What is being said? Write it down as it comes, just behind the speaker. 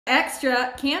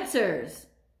Extra Cancers.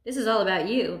 This is all about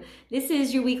you. This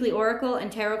is your weekly oracle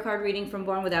and tarot card reading from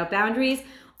Born Without Boundaries.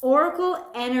 Oracle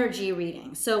energy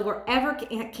reading. So wherever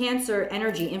Cancer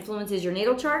energy influences your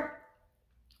natal chart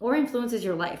or influences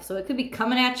your life. So it could be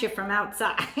coming at you from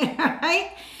outside,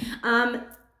 right?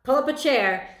 Pull up a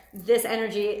chair. This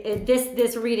energy,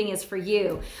 this reading is for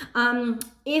you.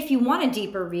 If you want a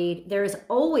deeper read, there is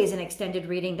always an extended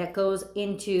reading that goes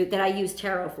into, that I use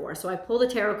tarot for. So I pull the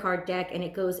tarot card deck and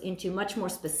it goes into much more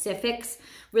specifics,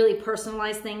 really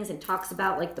personalized things, and talks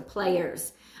about like the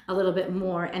players a little bit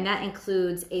more. And that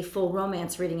includes a full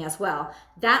romance reading as well.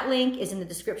 That link is in the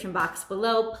description box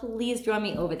below. Please join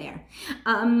me over there.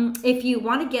 If you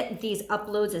want to get these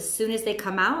uploads as soon as they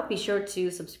come out, be sure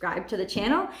to subscribe to the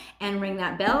channel and ring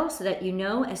that bell so that you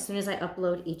know as soon as I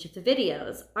upload each of the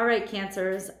videos. All right,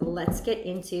 Cancers, let's get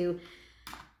into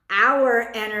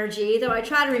our energy. Though I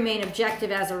try to remain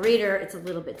objective as a reader, it's a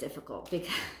little bit difficult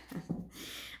because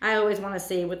I always want to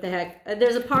see what the heck.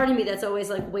 There's a part of me that's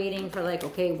always like waiting for like,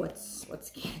 okay,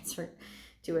 what's Cancer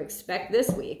to expect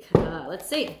this week? Let's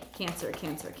see. Cancer,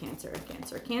 Cancer, Cancer,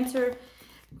 Cancer, Cancer.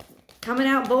 Coming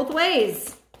out both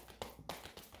ways.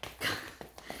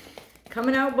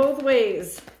 Coming out both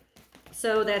ways.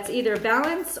 So that's either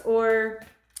balance or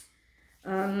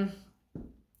a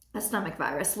stomach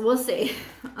virus. We'll see.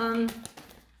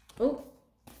 Oh,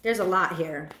 there's a lot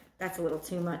here. That's a little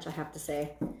too much, I have to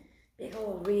say. Big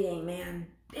old reading, man.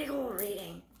 Big old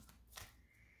reading.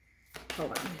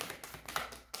 Hold on.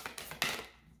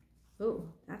 Oh,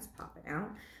 that's popping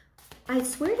out. I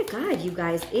swear to God, you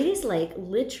guys, it is like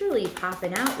literally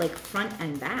popping out like front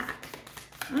and back.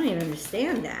 I don't even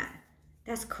understand that.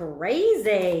 That's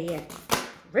crazy.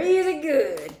 Crazy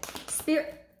good.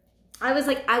 Spirit. I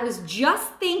was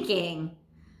just thinking,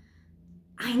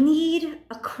 I need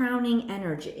a crowning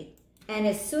energy. And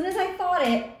as soon as I thought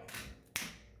it,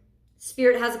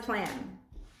 Spirit has a plan.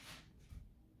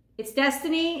 It's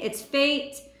destiny, it's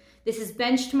fate. This is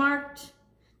benchmarked.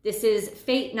 This is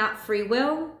fate, not free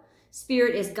will.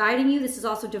 Spirit is guiding you. This is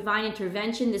also divine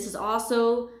intervention. This is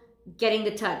also getting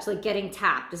the touch, like getting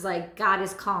tapped. It's like God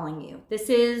is calling you. This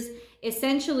is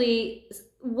essentially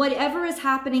whatever is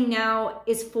happening now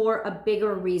is for a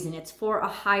bigger reason. It's for a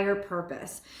higher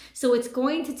purpose. So it's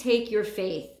going to take your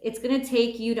faith. It's going to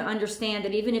take you to understand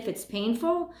that even if it's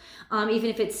painful, even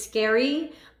if it's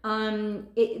scary,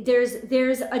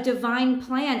 there's a divine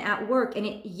plan at work. And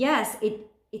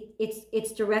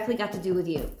it's directly got to do with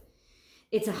you.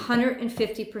 It's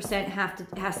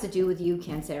 150% has to do with you,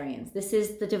 Cancerians. This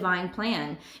is the divine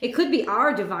plan. It could be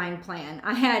our divine plan.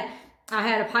 I had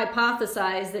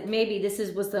hypothesized that maybe this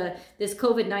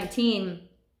COVID-19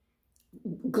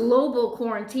 global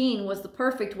quarantine was the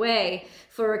perfect way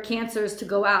for Cancers to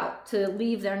go out, to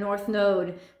leave their North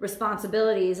Node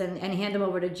responsibilities and hand them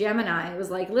over to Gemini. It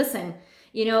was like, listen,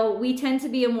 you know, we tend to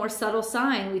be a more subtle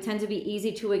sign. We tend to be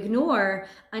easy to ignore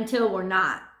until we're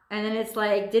not. And then it's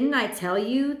like, didn't I tell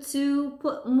you to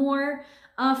put more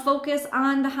focus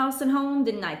on the house and home?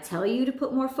 Didn't I tell you to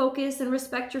put more focus and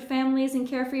respect your families and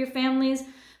care for your families?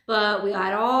 But we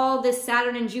had all this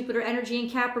Saturn and Jupiter energy in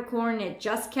Capricorn. And it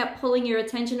just kept pulling your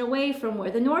attention away from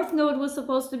where the North Node was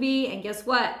supposed to be. And guess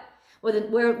what? Where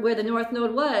the North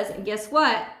Node was. And guess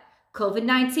what?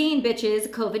 COVID-19, bitches,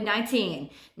 COVID-19.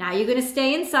 Now you're going to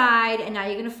stay inside, and now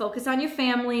you're going to focus on your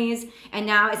families. And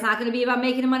now it's not going to be about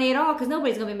making money at all, because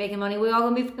nobody's going to be making money. We're all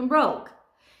going to be fucking broke.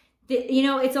 You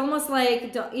know, it's almost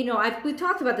like, you know, we've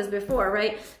talked about this before,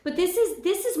 right? But this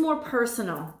is more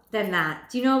personal than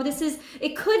that. You know,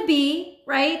 it could be,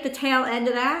 right, the tail end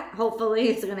of that. Hopefully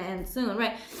it's going to end soon,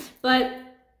 right? But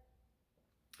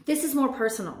this is more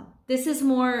personal. This is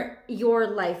more your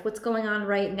life, what's going on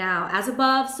right now. As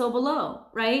above, so below,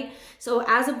 right? So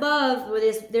as above,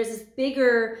 there's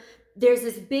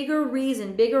this bigger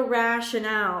reason, bigger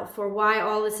rationale for why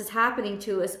all this is happening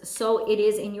to us. So it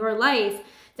is in your life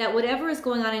that whatever is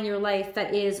going on in your life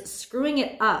that is screwing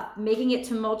it up, making it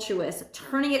tumultuous,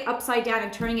 turning it upside down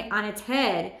and turning it on its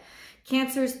head,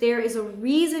 Cancers, there is a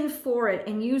reason for it.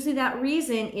 And usually that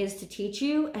reason is to teach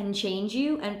you and change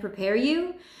you and prepare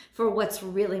you for what's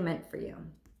really meant for you.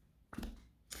 Okay.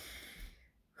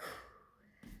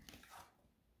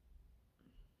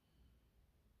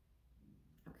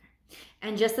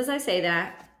 And just as I say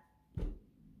that,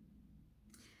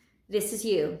 this is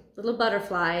you, little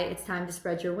butterfly. It's time to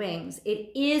spread your wings.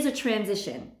 It is a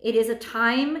transition. It is a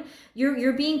time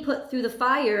you're being put through the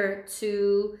fire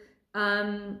to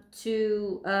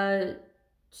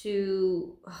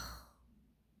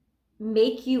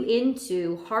make you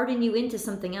into, harden you into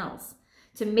something else.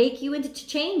 to make you into, to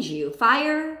change you.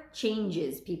 Fire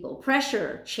changes people.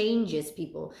 Pressure changes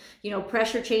people. You know,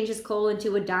 pressure changes coal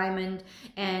into a diamond,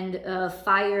 and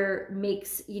fire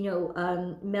makes, you know,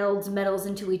 melds metals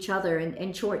into each other,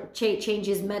 and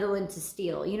changes metal into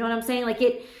steel. You know what I'm saying? Like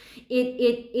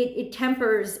it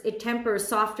tempers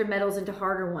softer metals into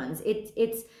harder ones.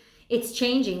 It's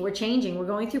changing. We're changing. We're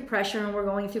going through pressure and we're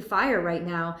going through fire right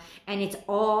now. And it's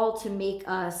all to make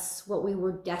us what we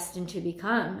were destined to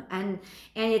become. And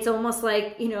it's almost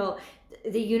like, you know,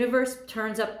 the universe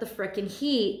turns up the frickin'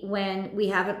 heat when we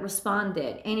haven't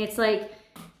responded. And it's like,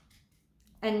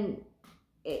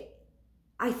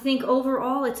 I think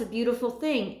overall it's a beautiful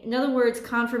thing. In other words,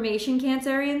 confirmation,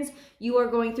 Cancerians, you are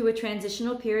going through a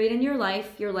transitional period in your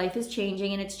life. Your life is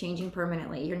changing, and it's changing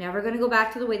permanently. You're never going to go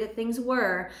back to the way that things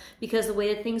were, because the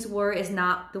way that things were is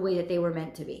not the way that they were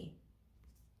meant to be.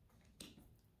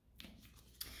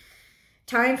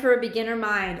 Time for a beginner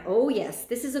mind. Oh yes,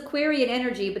 this is Aquarian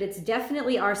energy, but it's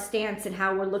definitely our stance and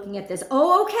how we're looking at this.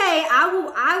 Oh, okay,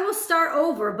 I will start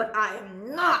over, but I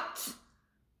am not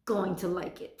going to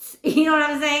like it. You know what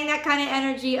I'm saying? That kind of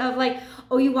energy of like,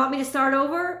 oh, you want me to start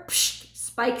over? Psh,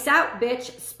 spikes out,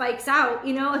 bitch. Spikes out.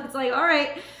 You know, it's like, all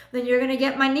right, then you're going to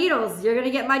get my needles. You're going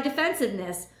to get my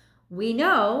defensiveness. We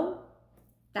know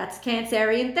that's a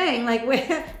Cancerian thing. Like,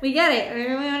 we get it.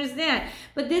 We understand.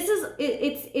 But this is,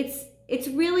 it's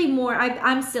really more,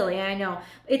 I'm silly, I know.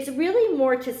 It's really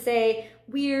more to say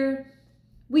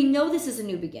we know this is a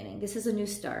new beginning. This is a new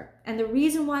start. And the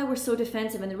reason why we're so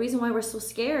defensive and the reason why we're so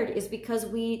scared is because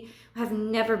we have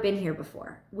never been here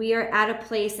before. We are at a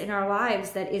place in our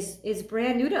lives that is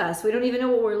brand new to us. We don't even know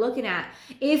what we're looking at,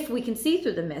 if we can see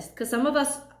through the mist, because some of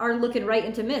us are looking right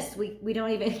into mist. We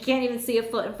can't even see a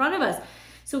foot in front of us.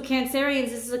 So Cancerians,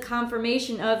 this is a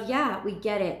confirmation of, yeah, we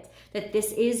get it, that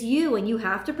this is you, and you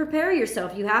have to prepare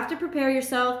yourself. You have to prepare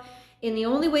yourself in the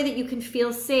only way that you can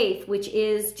feel safe, which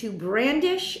is to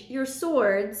brandish your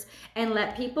swords and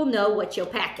let people know what you're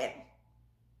packing.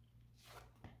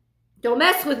 Don't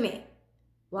mess with me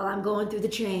while I'm going through the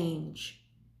change.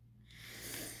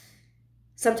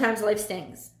 Sometimes life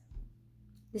stings.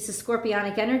 This is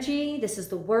Scorpionic energy. This is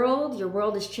the world. Your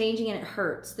world is changing and it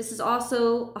hurts. This is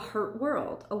also a hurt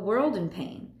world, a world in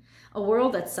pain, a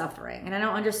world that's suffering. And I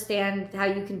don't understand how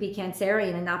you can be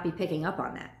Cancerian and not be picking up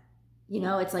on that. You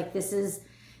know, it's like this is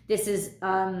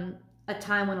a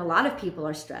time when a lot of people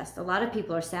are stressed. A lot of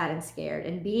people are sad and scared.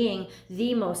 And being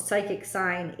the most psychic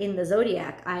sign in the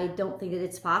zodiac, I don't think that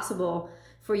it's possible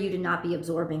for you to not be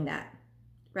absorbing that,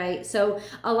 right? So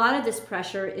a lot of this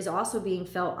pressure is also being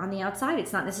felt on the outside.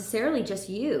 It's not necessarily just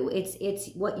you. It's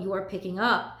what you are picking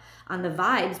up on the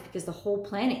vibes, because the whole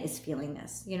planet is feeling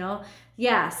this, you know?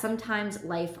 Yeah, sometimes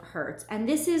life hurts. And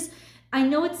this is, I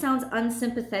know it sounds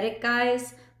unsympathetic,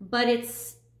 guys, but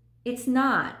it's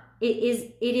not.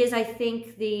 It is, I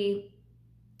think, the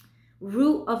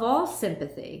root of all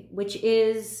sympathy, which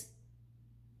is,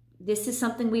 this is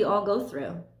something we all go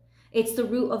through. It's the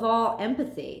root of all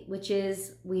empathy, which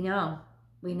is, we know.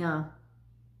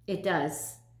 It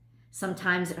does.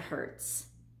 Sometimes it hurts.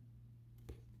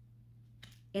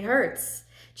 It hurts.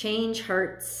 Change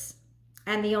hurts.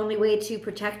 And the only way to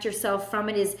protect yourself from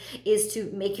it is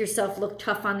to make yourself look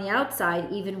tough on the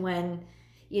outside, even when,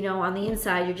 you know, on the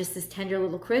inside, you're just this tender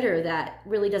little critter that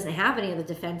really doesn't have any of the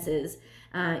defenses.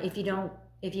 If you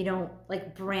don't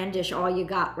like brandish all you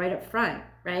got right up front,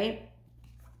 right?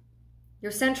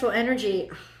 Your central energy.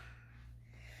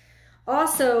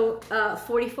 Also,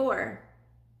 44.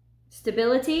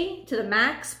 Stability to the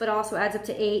max, but also adds up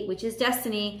to 8, which is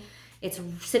destiny. It's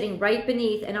sitting right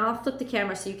beneath, and I'll flip the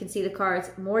camera so you can see the cards.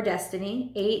 More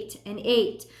destiny, 8 and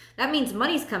 8. That means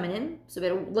money's coming in, so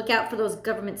better look out for those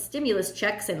government stimulus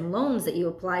checks and loans that you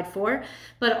applied for.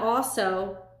 But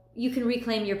also, you can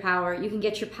reclaim your power. You can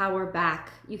get your power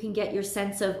back. You can get your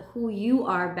sense of who you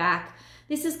are back.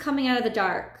 This is coming out of the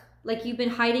dark, like you've been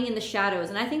hiding in the shadows.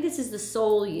 And I think this is the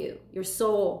soul you, your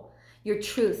soul, your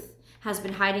truth, has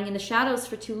been hiding in the shadows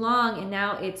for too long, and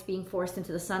now it's being forced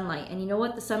into the sunlight. And you know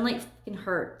what? The sunlight fucking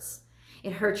hurts.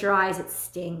 It hurts your eyes. It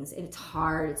stings. And it's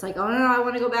hard. It's like, oh no, I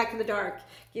want to go back in the dark.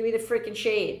 Give me the freaking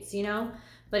shades, you know?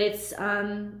 But it's,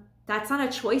 that's not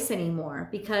a choice anymore,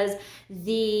 because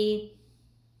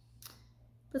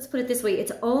let's put it this way.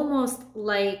 It's almost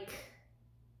like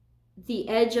the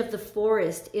edge of the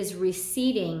forest is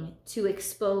receding to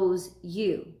expose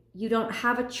you. You don't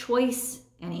have a choice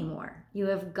anymore. You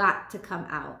have got to come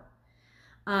out.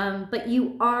 But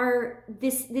you are,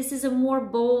 this is a more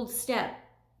bold step.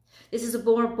 This is a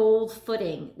more bold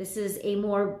footing. This is a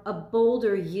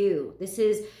bolder you. This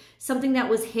is something that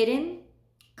was hidden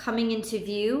coming into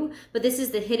view, but this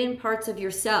is the hidden parts of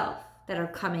yourself. that are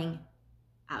coming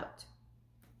out.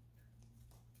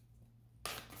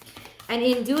 And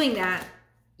in doing that,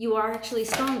 you are actually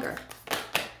stronger.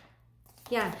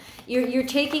 Yeah, you're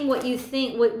taking what you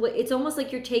think, it's almost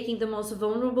like you're taking the most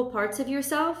vulnerable parts of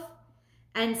yourself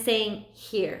and saying,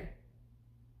 here.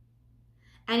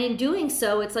 And in doing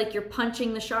so, it's like you're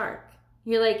punching the shark.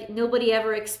 You're like, nobody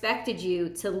ever expected you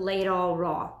to lay it all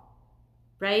raw,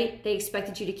 right? They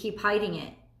expected you to keep hiding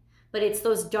it. But it's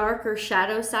those darker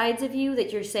shadow sides of you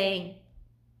that you're saying,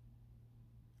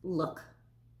 look,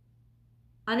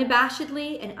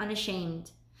 unabashedly and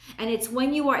unashamed. And it's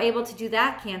when you are able to do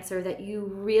that, Cancer, that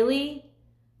you really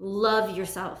love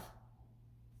yourself.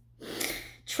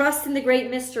 Trust in the great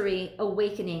mystery,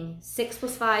 awakening. 6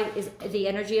 + 5 is the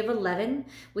energy of 11,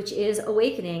 which is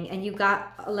awakening. And you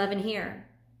got 11 here,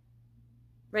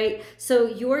 right? So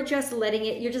you're just letting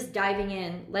it, you're just diving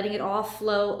in, letting it all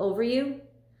flow over you.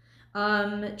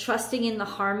 Trusting in the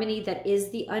harmony that is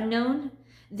the unknown.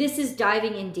 This is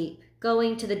diving in deep,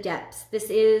 going to the depths. This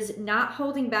is not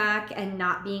holding back and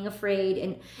not being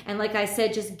afraid. And like I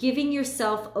said, just giving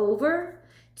yourself over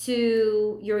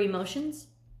to your emotions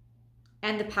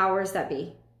and the powers that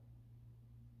be.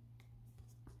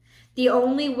 The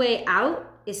only way out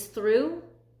is through,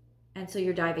 and so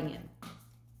you're diving in.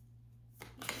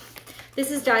 This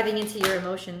is diving into your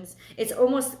emotions. It's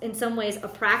almost, in some ways, a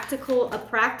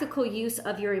practical use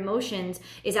of your emotions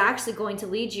is actually going to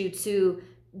lead you to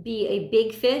be a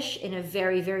big fish in a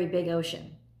very, very big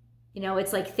ocean. You know,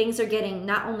 it's like things are getting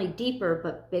not only deeper,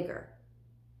 but bigger.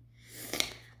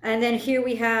 And then here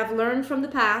we have learn from the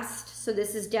past. So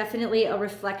this is definitely a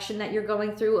reflection that you're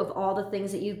going through of all the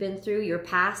things that you've been through. Your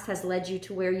past has led you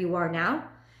to where you are now.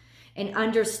 An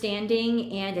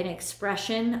understanding and an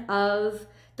expression of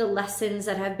the lessons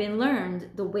that have been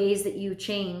learned, the ways that you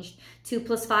changed. 2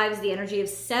 + 5 is the energy of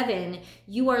 7.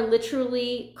 You are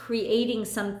literally creating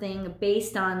something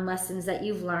based on lessons that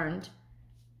you've learned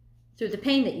through the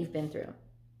pain that you've been through.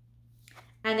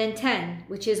 And then 10,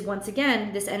 which is once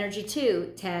again, this energy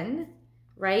too, 10,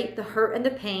 right? The hurt and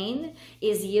the pain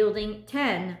is yielding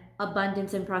 10,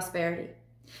 abundance and prosperity.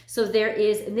 So there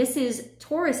is, and this is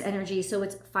Taurus energy, so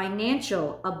it's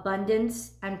financial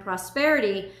abundance and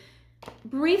prosperity.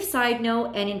 Brief side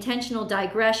note and intentional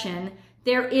digression,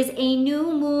 there is a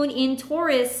new moon in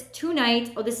Taurus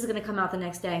tonight. Oh, this is going to come out the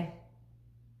next day.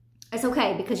 It's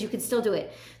okay because you can still do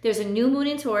it. There's a new moon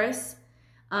in Taurus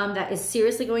that is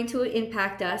seriously going to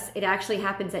impact us. It actually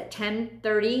happens at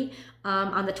 10:30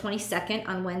 on the 22nd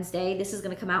on Wednesday. This is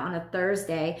going to come out on a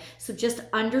Thursday. So just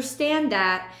understand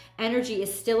that energy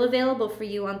is still available for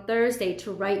you on Thursday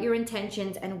to write your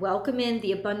intentions and welcome in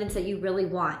the abundance that you really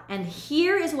want. And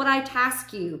here is what I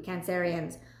task you,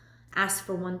 Cancerians. Ask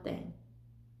for one thing.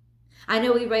 I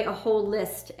know we write a whole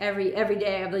list every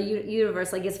day of the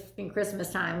universe, like it's in Christmas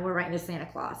time. We're writing to Santa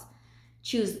Claus.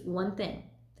 Choose one thing.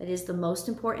 That is the most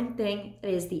important thing. That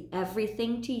is the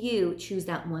everything to you. Choose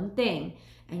that one thing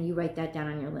and you write that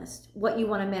down on your list. What you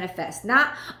want to manifest.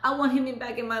 Not, I want him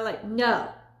back in my life. No.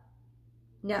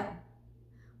 No.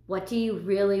 What do you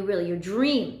really, your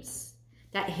dreams,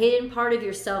 that hidden part of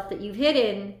yourself that you've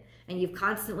hidden and you've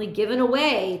constantly given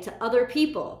away to other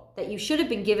people that you should have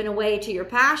been given away to your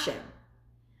passion.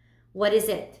 What is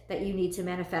it that you need to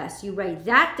manifest? You write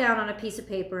that down on a piece of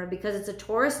paper, and because it's a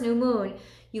Taurus new moon,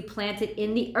 you plant it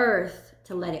in the earth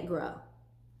to let it grow.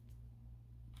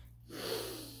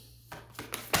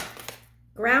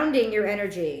 Grounding your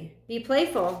energy. Be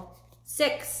playful.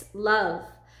 6, love.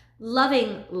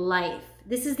 Loving life.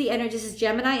 This is the energy. This is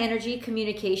Gemini energy,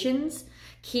 communications.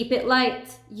 Keep it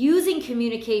light. Using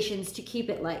communications to keep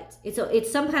it light.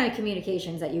 It's some kind of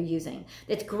communications that you're using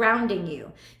that's grounding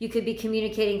you. You could be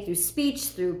communicating through speech,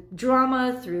 through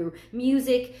drama, through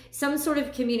music, some sort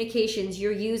of communications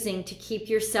you're using to keep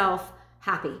yourself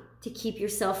happy, to keep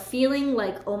yourself feeling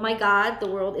like, oh my God, the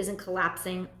world isn't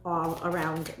collapsing all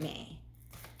around me.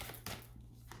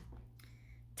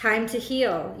 Time to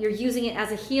heal. You're using it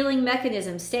as a healing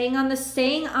mechanism,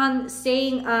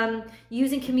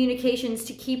 using communications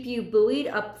to keep you buoyed,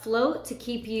 afloat, to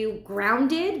keep you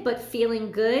grounded, but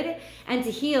feeling good, and to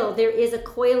heal. There is a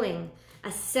coiling,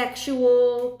 a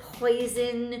sexual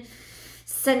poison,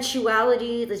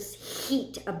 sensuality, this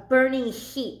heat, a burning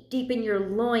heat deep in your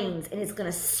loins, and it's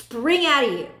going to spring out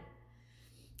of you.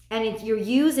 And if you're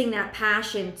using that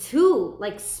passion to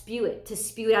spew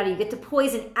it out, you get to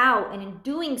poison out. And in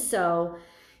doing so,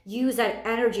 use that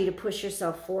energy to push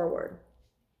yourself forward.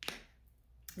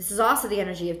 This is also the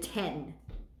energy of 10,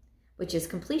 which is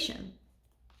completion.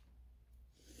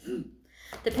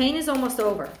 The pain is almost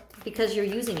over because you're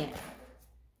using it.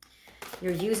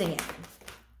 You're using it.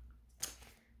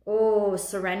 Oh,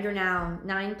 surrender now.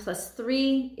 9 plus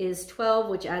 3 is 12,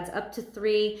 which adds up to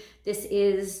 3. This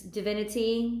is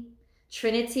divinity,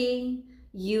 trinity,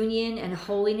 union, and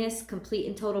holiness, complete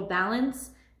and total balance.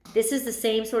 This is the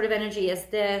same sort of energy as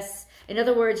this. In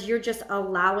other words, you're just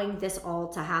allowing this all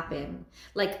to happen.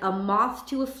 Like a moth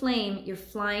to a flame, you're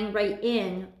flying right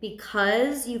in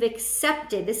because you've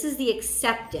accepted. This is the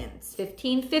acceptance.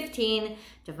 1515,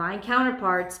 divine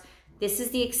counterparts. This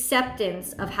is the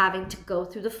acceptance of having to go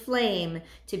through the flame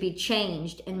to be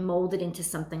changed and molded into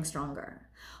something stronger.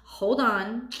 Hold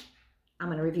on. I'm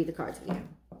going to review the cards with you.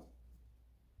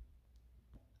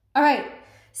 All right.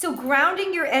 So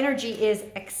grounding your energy is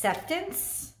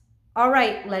acceptance. All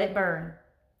right. Let it burn.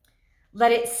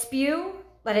 Let it spew.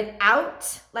 Let it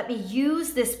out. Let me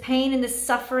use this pain and this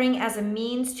suffering as a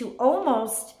means to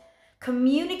almost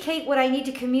communicate what I need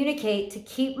to communicate to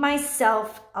keep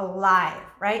myself alive,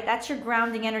 right? That's your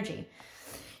grounding energy.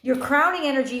 Your crowning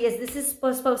energy is this is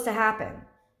supposed to happen.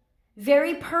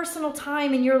 Very personal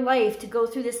time in your life to go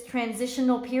through this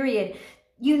transitional period.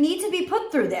 You need to be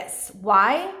put through this.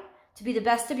 Why? To be the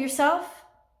best of yourself?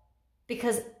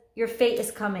 Because your fate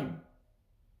is coming.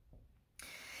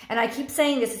 And I keep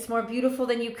saying this, it's more beautiful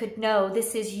than you could know.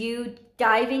 This is you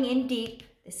diving in deep.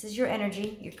 This is your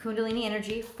energy, your Kundalini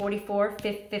energy, 44,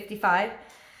 55,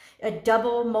 a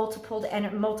double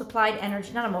multiplied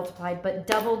energy, not a multiplied, but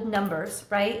doubled numbers,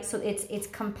 right? So it's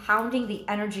compounding the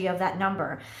energy of that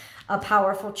number. A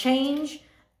powerful change,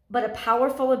 but a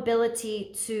powerful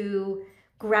ability to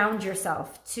ground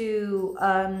yourself, to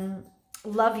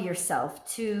love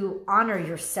yourself, to honor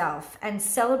yourself, and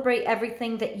celebrate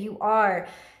everything that you are,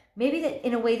 maybe that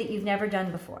in a way that you've never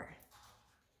done before.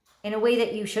 In a way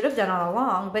that you should have done all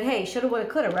along, but hey, shoulda, woulda,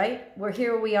 coulda, right? We're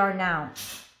here, we are now.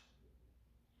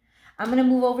 I'm going to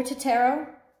move over to tarot.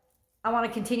 I want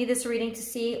to continue this reading to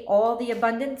see all the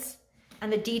abundance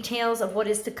and the details of what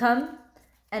is to come,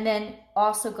 and then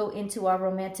also go into our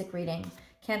romantic reading.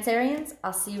 Cancerians,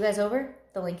 I'll see you guys over.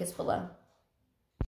 The link is below.